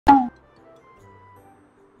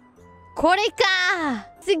Koreka!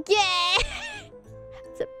 Suge!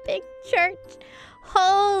 It's a big church.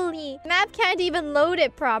 Holy. Map can't even load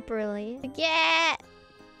it properly. Suge!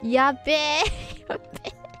 Yabe!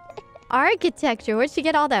 Architecture. Where'd she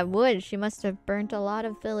get all that wood? She must have burnt a lot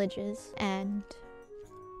of villages. And...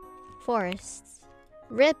 forests.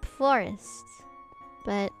 RIP forests.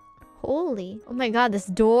 But... holy. Oh my god, this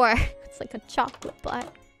door. It's like a chocolate bar.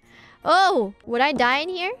 Oh! Would I die in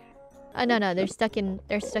here? Oh, no. They're stuck in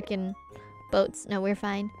boats. No, we're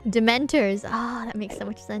fine. Dementors. Oh, that makes so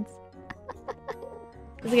much sense.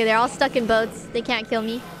 Okay, they're all stuck in boats. They can't kill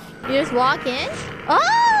me. You just walk in?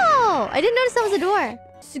 Oh! I didn't notice that was a door.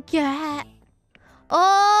 Suge.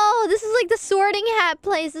 Oh, this is like the sorting hat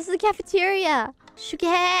place. This is the cafeteria.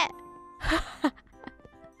 Suge.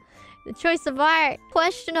 The choice of art.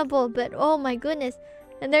 Questionable, but oh my goodness.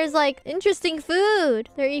 And there's like interesting food.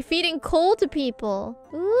 They're feeding coal to people.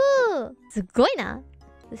 Ooh. Sugoina.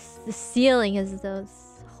 The ceiling is those.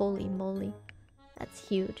 Holy moly. That's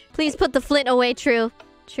huge. Please put the flint away, True.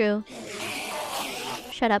 True.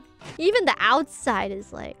 Shut up. Even the outside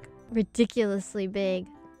is like ridiculously big.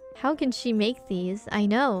 How can she make these? I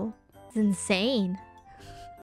know. It's insane.